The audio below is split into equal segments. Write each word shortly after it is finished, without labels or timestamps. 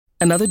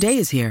Another day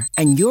is here,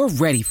 and you're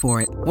ready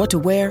for it. What to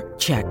wear?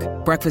 Check.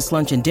 Breakfast,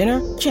 lunch, and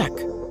dinner? Check.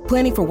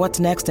 Planning for what's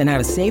next and how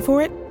to save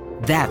for it?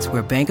 That's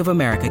where Bank of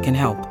America can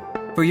help.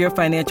 For your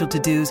financial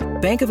to-dos,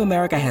 Bank of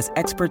America has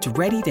experts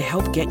ready to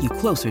help get you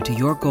closer to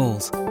your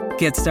goals.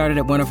 Get started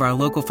at one of our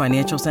local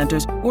financial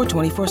centers or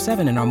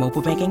 24/7 in our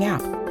mobile banking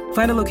app.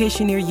 Find a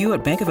location near you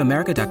at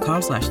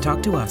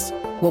bankofamerica.com/talktous.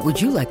 What would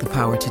you like the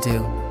power to do?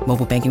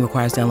 Mobile banking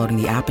requires downloading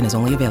the app and is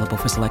only available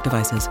for select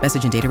devices.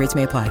 Message and data rates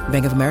may apply.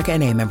 Bank of America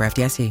N.A., member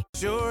FDIC.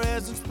 Sure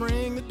as in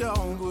spring the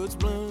dogwoods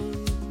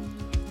bloom.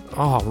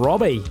 Oh,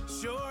 Robbie.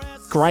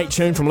 Great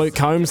tune from Luke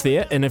Combs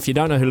there. And if you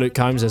don't know who Luke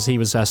Combs is, he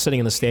was sitting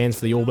in the stands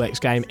for the All Blacks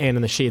game and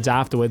in the sheds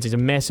afterwards. He's a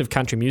massive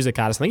country music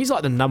artist. I think he's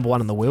like the number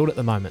one in the world at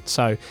the moment.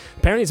 So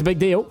apparently it's a big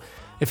deal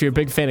if you're a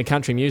big fan of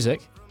country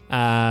music.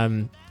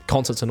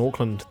 Concerts in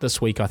Auckland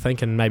this week, I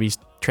think, and maybe he's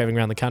travelling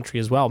around the country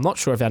as well. I'm not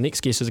sure if our next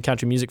guest is a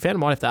country music fan. I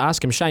might have to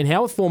ask him. Shane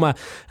Howarth, former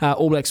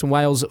All Blacks and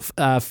Wales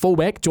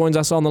fullback, joins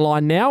us on the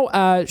line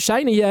now.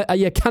 Shane, are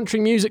you a country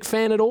music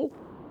fan at all?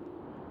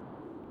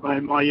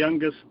 My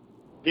youngest,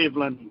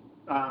 Devlin,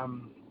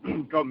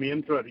 got me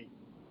into it. He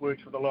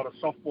works with a lot of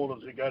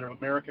softballers who go to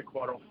America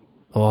quite often.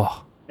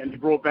 Oh. And he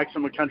brought back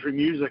some of country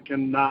music,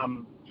 and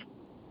I've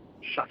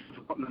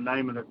forgotten the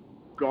name of the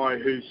guy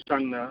who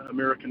sung the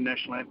American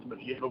national anthem.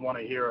 If you ever want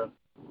to hear an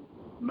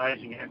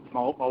amazing anthem,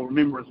 I'll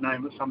remember his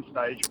name at some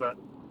stage, but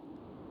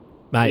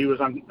Mate. He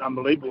was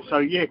unbelievable. So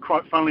yeah,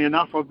 quite funnily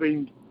enough, I've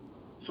been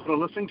sort of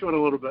listening to it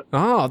a little bit.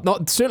 Oh,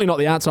 certainly not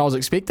the answer I was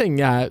expecting,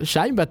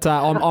 Shane, but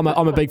I'm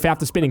a big fan.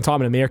 After spending time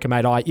in America,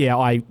 mate,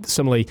 I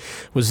similarly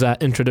was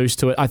introduced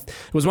to it. It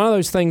was one of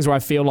those things where I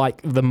feel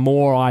like the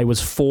more I was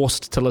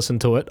forced to listen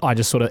to it, I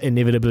just sort of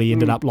inevitably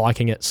ended up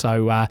liking it.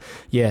 So,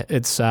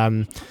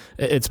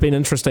 it's been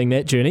interesting,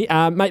 that journey.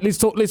 Mate, let's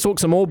talk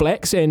some All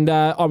Blacks, and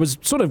I was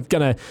sort of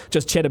going to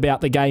just chat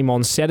about the game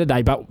on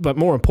Saturday, but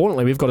more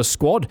importantly, we've got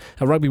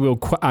a Rugby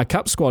World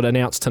Cup squad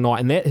announced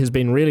tonight, and that has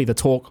been really the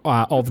talk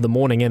of the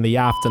morning and the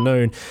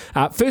afternoon.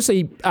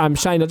 Firstly,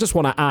 Shane, I just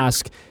want to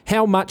ask,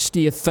 how much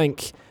do you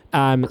think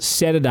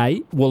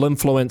Saturday will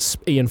influence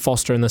Ian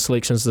Foster and the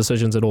selection's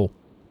decisions at all?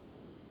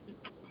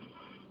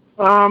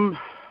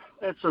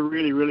 That's a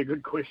really, really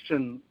good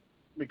question,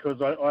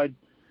 because I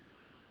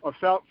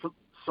felt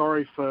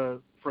sorry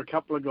for a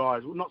couple of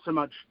guys. Well, not so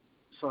much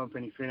Simon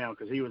Penny-Finau,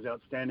 because he was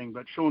outstanding,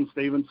 but Sean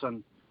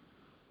Stevenson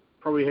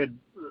probably had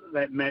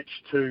that match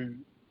to,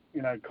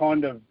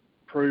 kind of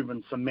prove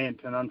and cement.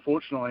 And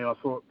unfortunately, I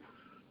thought,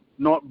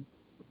 not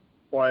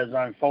by his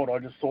own fault, I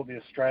just thought the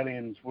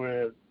Australians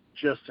were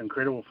just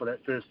incredible for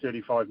that first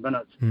 35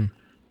 minutes. And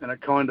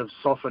it kind of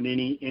softened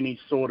any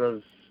sort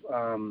of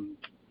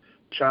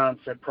chance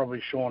that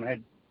probably Sean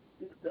had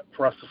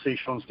for us to see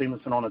Sean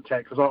Stevenson on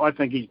attack, because I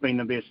think he's been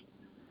the best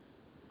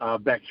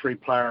back three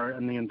player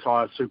in the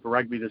entire Super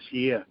Rugby this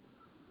year.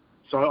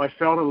 So I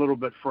felt a little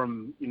bit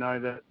from,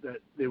 that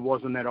there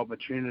wasn't that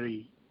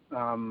opportunity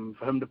for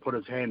him to put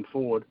his hand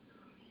forward.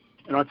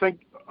 And I think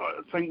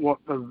what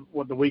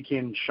the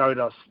weekend showed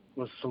us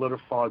was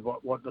solidified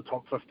what the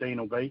top 15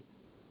 will be.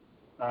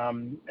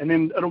 And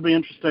then it'll be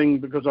interesting,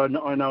 because I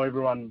know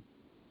everyone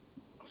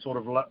sort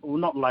of,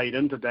 not laid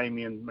into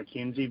Damian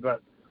McKenzie,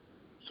 but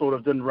sort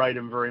of didn't rate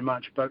him very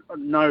much. But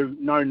no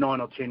 9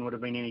 or 10 would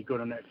have been any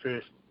good in that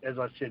first, as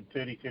I said,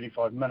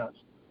 35 minutes.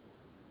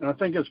 And I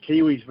think as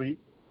Kiwis,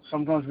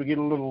 sometimes we get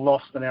a little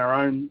lost in our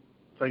own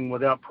thing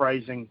without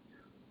praising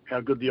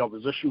how good the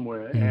opposition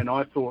were. And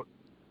I thought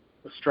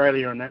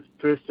Australia in that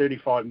first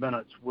 35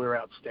 minutes were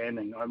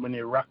outstanding. I mean,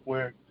 their ruck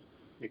work,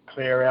 their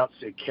clear-outs,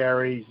 their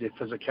carries, their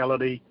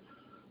physicality.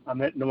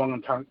 That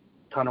Nwanga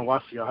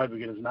Tanawasi, I hope I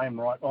get his name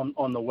right,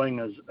 on the wing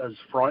is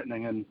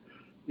frightening. And,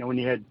 when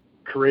you had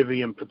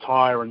Karevi and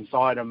Pataya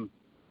inside him,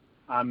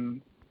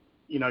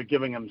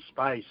 giving him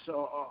space,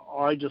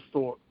 I just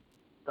thought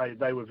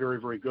they were very,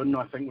 very good. And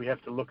I think we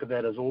have to look at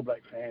that as All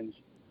Black fans,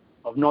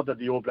 of not that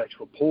the All Blacks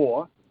were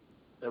poor,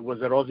 it was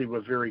that Aussie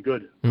were very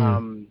good.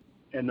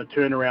 And the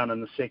turnaround in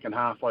the second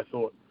half, I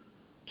thought,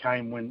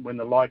 came when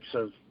the likes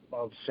of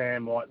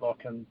Sam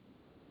Whitelock and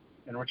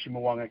Richie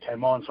Mwanga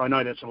came on. So I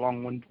know that's a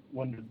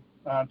long-winded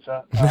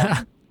answer.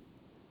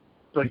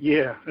 But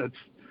yeah,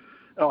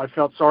 I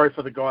felt sorry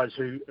for the guys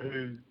who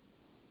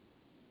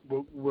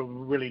were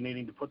really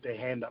needing to put their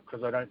hand up,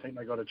 because I don't think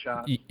they got a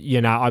chance.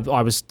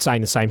 I was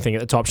saying the same thing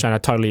at the top, Shane. I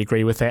totally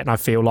agree with that, and I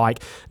feel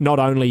like not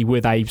only were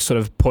they sort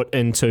of put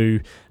into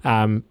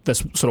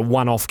this sort of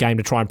one-off game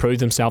to try and prove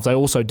themselves, they're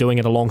also doing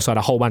it alongside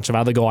a whole bunch of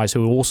other guys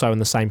who were also in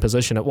the same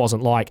position. It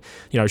wasn't like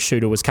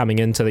Shooter was coming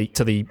into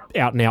the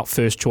out-and-out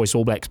first-choice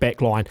All Blacks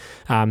backline.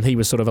 He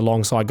was sort of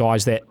alongside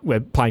guys that were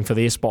playing for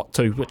their spot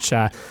too, which,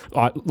 I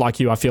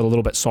feel a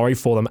little bit sorry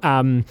for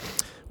them.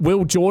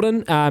 Will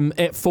Jordan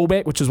at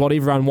fullback, which is what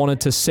everyone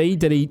wanted to see,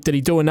 did he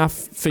do enough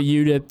for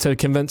you to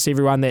convince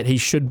everyone that he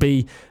should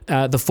be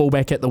the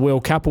fullback at the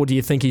World Cup, or do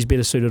you think he's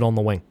better suited on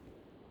the wing?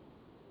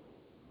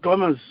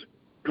 Glimmers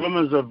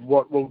of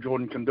what Will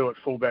Jordan can do at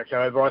fullback.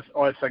 However,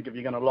 I think if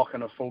you're going to lock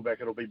in a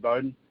fullback, it'll be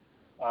Bowden.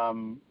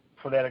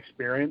 for that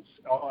experience.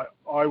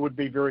 I would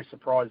be very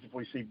surprised if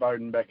we see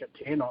Bowden back at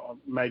 10. I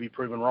may be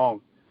proven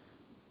wrong.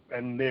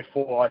 And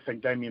therefore, I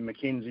think Damian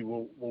McKenzie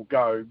will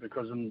go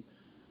because I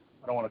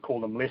don't want to call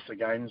them lesser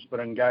games, but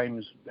in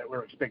games that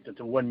we're expected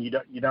to win, you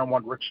don't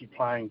want Richie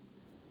playing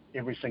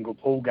every single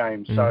pool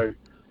game. So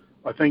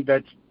I think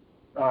that's,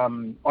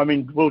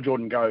 Will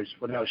Jordan goes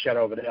without a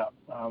shadow of a doubt.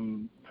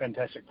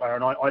 Fantastic player.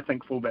 And I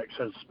think fullback's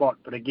his spot.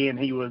 But again,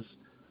 he was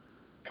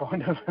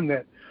kind of in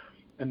the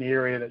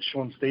area that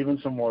Sean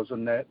Stevenson was,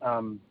 in that,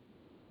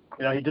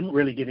 he didn't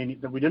really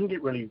we didn't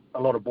get really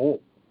a lot of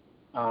ball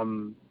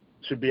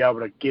to be able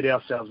to get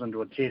ourselves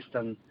into a test.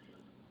 And,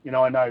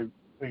 I know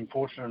being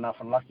fortunate enough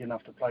and lucky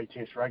enough to play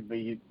test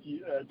rugby,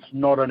 it's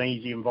not an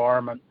easy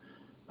environment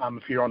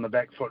if you're on the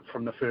back foot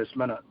from the first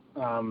minute.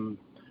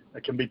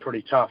 It can be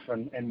pretty tough.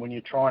 And when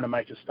you're trying to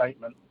make a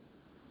statement,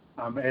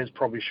 as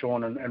probably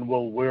Sean and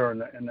Will were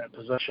in that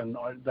position,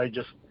 they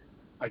just,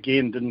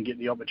 again, didn't get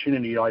the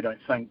opportunity, I don't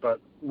think. But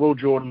Will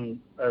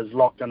Jordan is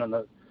locked in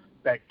the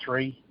back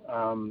three.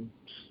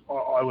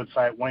 I would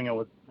say at winger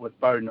with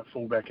Bowden at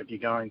fullback if you're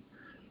going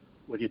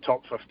with your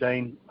top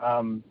 15,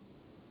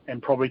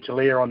 and probably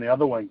Talia on the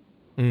other wing.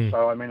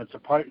 So, it's a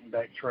potent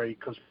back three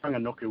because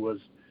Whanganuku was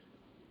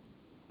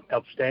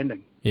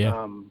outstanding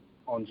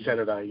on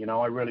Saturday.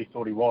 I really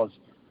thought he was.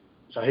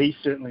 So he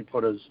certainly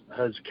put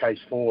his case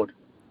forward.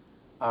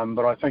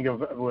 But I think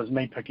if it was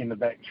me picking the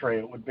back three,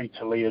 it would be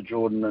Talia,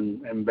 Jordan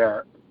and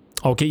Barrett.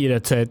 I'll get you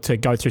to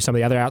go through some of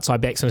the other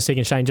outside backs in a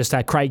second, Shane. Just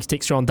Craig's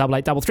texture on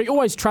 8833.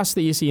 Always trust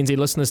the SENZ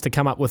listeners to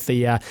come up with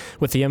the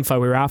info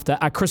we're after.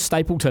 Chris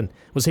Stapleton,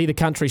 was he the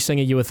country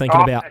singer you were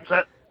thinking about? That's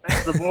it.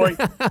 That's the boy.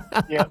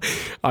 Yeah.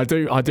 I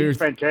do. He's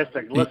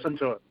fantastic. Listen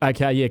to it.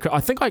 Okay, yeah.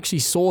 I think I actually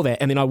saw that,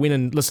 and then I went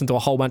and listened to a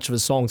whole bunch of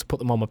his songs, put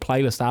them on my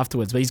playlist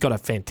afterwards. But he's got a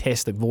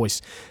fantastic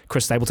voice,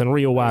 Chris Stapleton.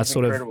 Real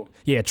sort incredible.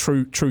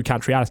 True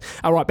country artist.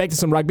 All right, back to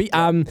some rugby.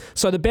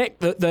 So the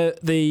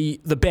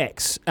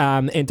backs,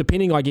 and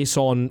depending, I guess,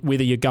 on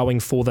whether you're going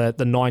for the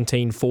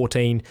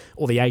 19-14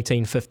 or the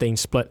 18-15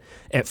 split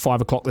at 5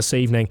 o'clock this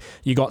evening,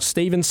 you got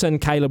Stevenson,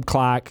 Caleb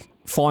Clark,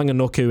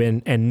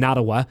 Whanganuku and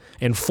Narawa,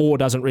 and 4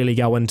 doesn't really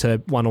go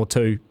into 1 or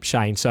 2,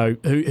 Shane. So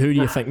who do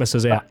you think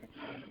misses out?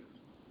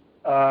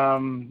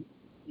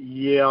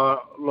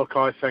 Look,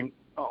 I think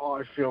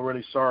I feel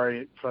really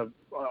sorry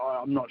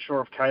I'm not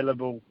sure if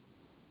Caleb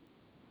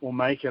will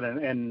make it,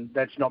 and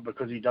that's not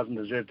because he doesn't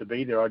deserve to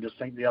be there. I just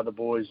think the other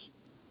boys,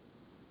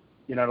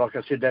 like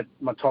I said, that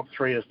my top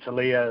 3 is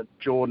Talia,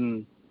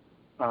 Jordan,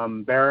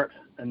 Barrett,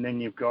 and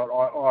then you've got,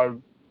 I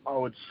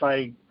would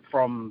say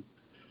from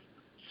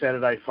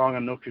Saturday,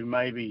 Whanganuku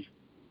maybe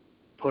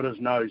put his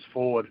nose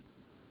forward.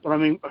 But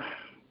I'm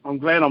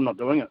glad I'm not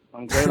doing it.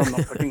 I'm glad I'm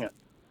not picking it.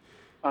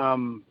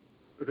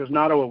 Because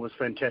Narawa was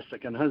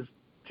fantastic in his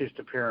test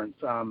appearance.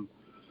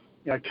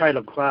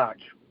 Caleb Clark,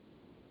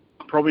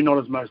 probably not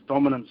his most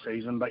dominant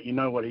season, but you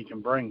know what he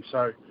can bring.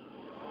 So,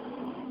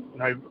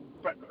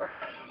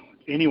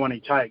 anyone he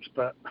takes,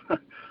 but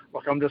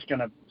look, I'm just going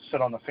to sit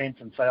on the fence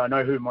and say I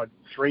know who my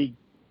 3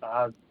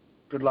 are.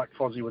 Good luck,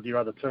 Fozzie, with your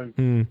other 2.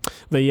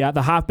 The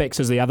halfbacks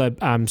is the other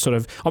sort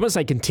of, I wouldn't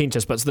say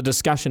contentious, but it's the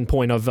discussion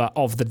point of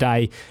the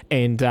day.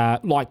 And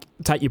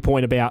take your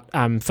point about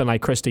Finlay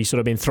Christie sort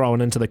of been thrown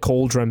into the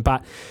cauldron.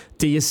 But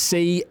do you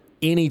see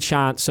any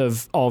chance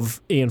of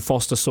Ian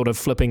Foster sort of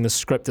flipping the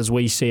script as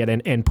we see it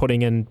and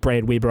putting in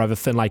Brad Weber over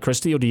Finlay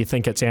Christie, or do you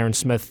think it's Aaron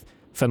Smith,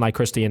 Finlay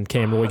Christie, and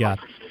Cam Roigard?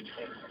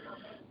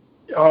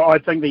 I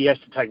think that he has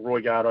to take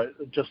Roigard,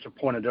 just a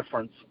point of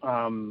difference.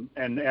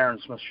 And Aaron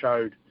Smith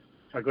showed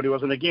how good he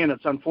was. And again,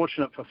 it's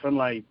unfortunate for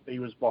Finlay. He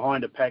was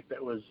behind a pack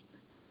that was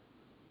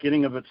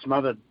getting a bit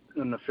smothered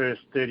in the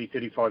first 30,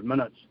 35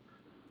 minutes.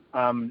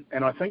 And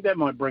I think that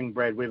might bring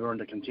Brad Weber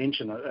into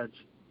contention. It's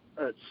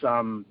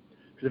because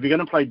if you're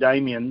going to play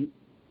Damien,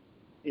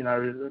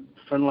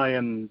 Finlay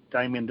and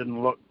Damien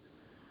didn't look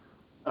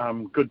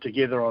good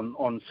together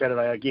on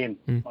Saturday again.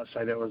 I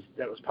say that was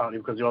partly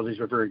because the Aussies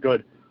were very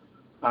good.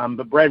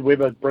 But Brad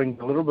Weber brings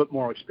a little bit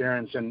more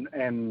experience and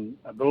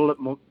a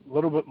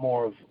little bit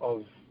more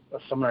of a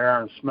similar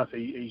Aaron Smith.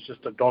 He's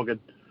just a dogged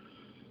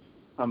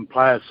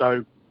player.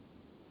 So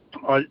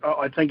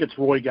I think it's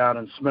Roigard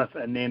and Smith,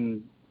 and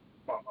then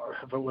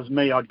if it was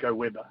me, I'd go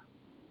Weber.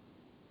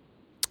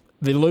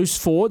 The loose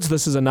forwards,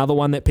 this is another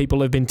one that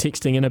people have been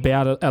texting in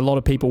about. A lot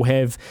of people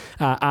have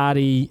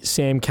Artie,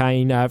 Sam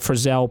Kane,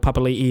 Frizzell,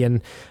 Papali'i,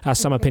 and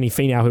Samapeni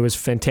Finau, who was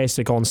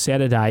fantastic on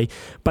Saturday.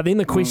 But then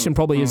the question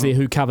probably is there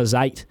who covers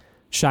 8,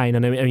 Shane?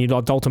 And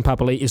Dalton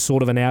Papali'i is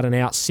sort of an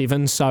out-and-out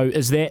 7. So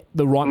is that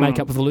the right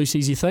makeup of the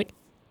loosies, you think?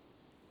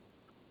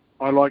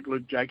 I like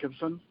Luke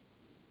Jacobson.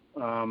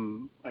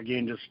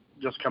 Again,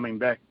 just coming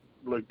back,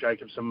 Luke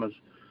Jacobson was...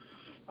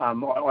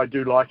 I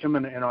do like him,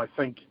 and I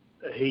think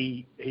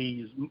he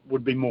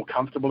would be more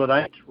comfortable at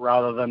 8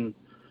 rather than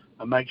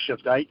a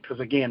makeshift 8, because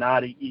again,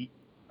 Artie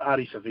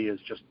Sevilla is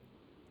just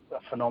a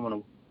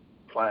phenomenal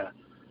player,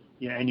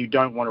 and you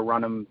don't want to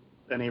run him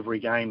in every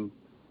game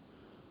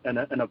in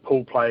a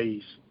pool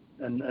plays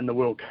in the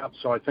World Cup.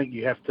 So I think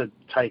you have to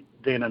take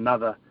then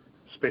another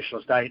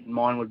specialist 8, and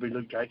mine would be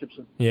Luke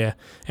Jacobson. Yeah,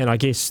 and I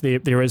guess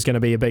there is going to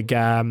be a big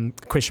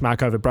question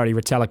mark over Brodie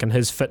Retallick and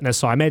his fitness,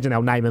 so I imagine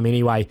they'll name him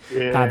anyway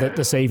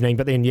this evening.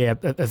 But then,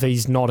 if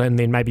he's not in,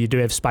 then maybe you do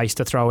have space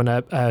to throw in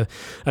a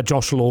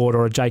Josh Lord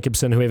or a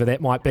Jacobson, whoever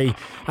that might be.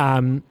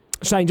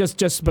 Shane,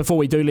 just before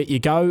we do let you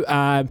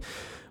go,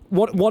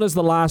 what is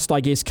the last,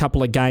 I guess,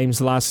 couple of games,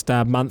 the last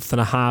month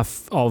and a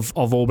half of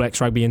All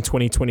Blacks rugby in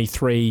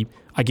 2023,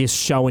 I guess,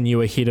 showing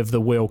you ahead of the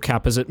World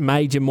Cup? Has it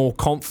made you more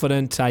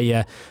confident?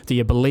 Do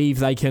you believe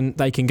they can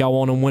go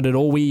on and win it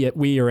all? Where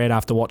you're at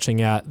after watching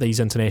these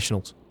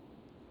internationals?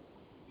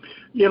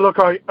 Yeah, look,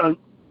 I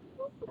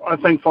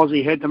think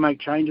Fozzie had to make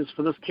changes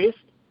for this test.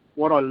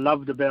 What I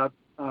loved about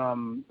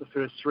the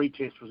first 3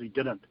 tests was he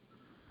didn't.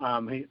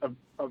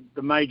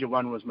 The major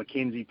one was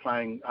Mackenzie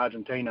playing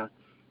Argentina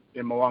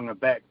and Mo'unga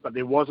back, but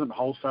there wasn't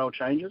wholesale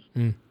changes.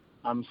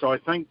 So I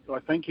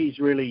think he's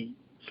really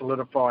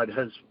solidified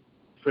his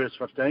first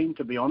 15,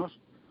 to be honest.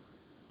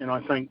 And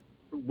I think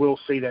we'll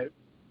see that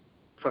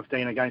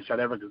 15 against South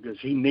Africa, because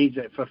he needs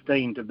that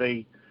 15 to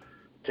be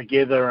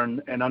together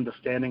and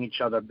understanding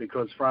each other,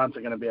 because France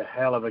are going to be a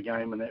hell of a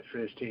game in that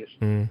first test.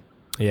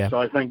 Yeah. So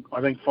I think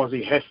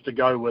Fozzie has to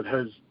go with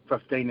his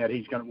 15 that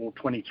he's going to, or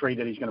 23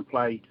 that he's going to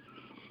play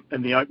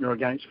in the opener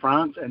against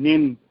France, and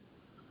then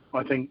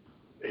I think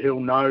he'll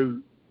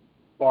know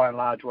by and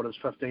large what his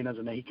 15 is,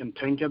 and he can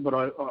tinker. But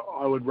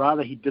I would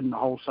rather he didn't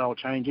wholesale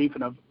change,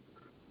 even if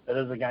it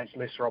is against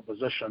lesser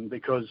opposition,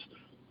 because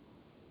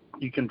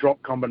you can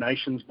drop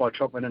combinations by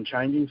chopping and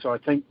changing. So I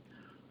think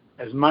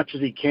as much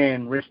as he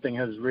can, resting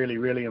his really,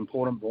 really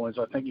important boys,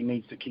 I think he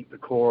needs to keep the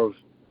core of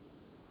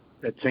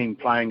that team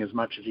playing as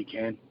much as he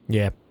can.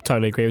 Yeah,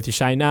 totally agree with you,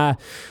 Shane.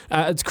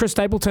 It's Chris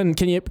Stapleton.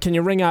 Can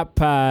you ring up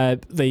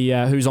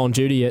the who's on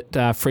duty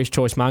at Fresh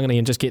Choice Mangani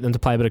and just get them to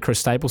play a bit of Chris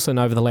Stapleton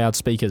over the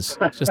loudspeakers?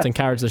 Just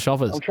encourage the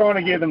shoppers. I'm trying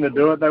to get them to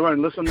do it. They won't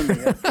listen to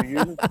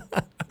me.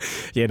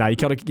 Yeah, no,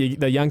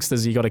 the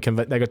youngsters, they got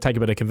to take a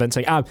bit of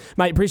convincing.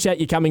 Mate, appreciate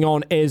you coming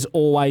on as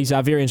always.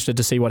 Very interested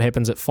to see what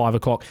happens at 5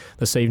 o'clock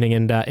this evening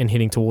and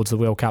heading towards the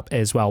World Cup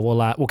as well.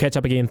 We'll catch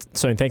up again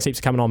soon. Thanks heaps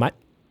for coming on, mate.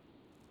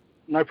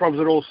 No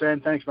problems at all, Sam.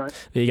 Thanks, mate.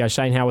 There you go.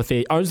 Shane Howarth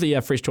there owns the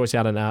Fresh Choice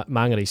out in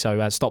Mangere,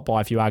 so stop by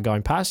if you are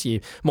going past.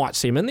 You might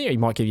see him in there. He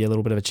might give you a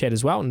little bit of a chat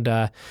as well, and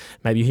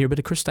maybe you hear a bit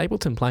of Chris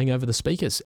Stapleton playing over the speakers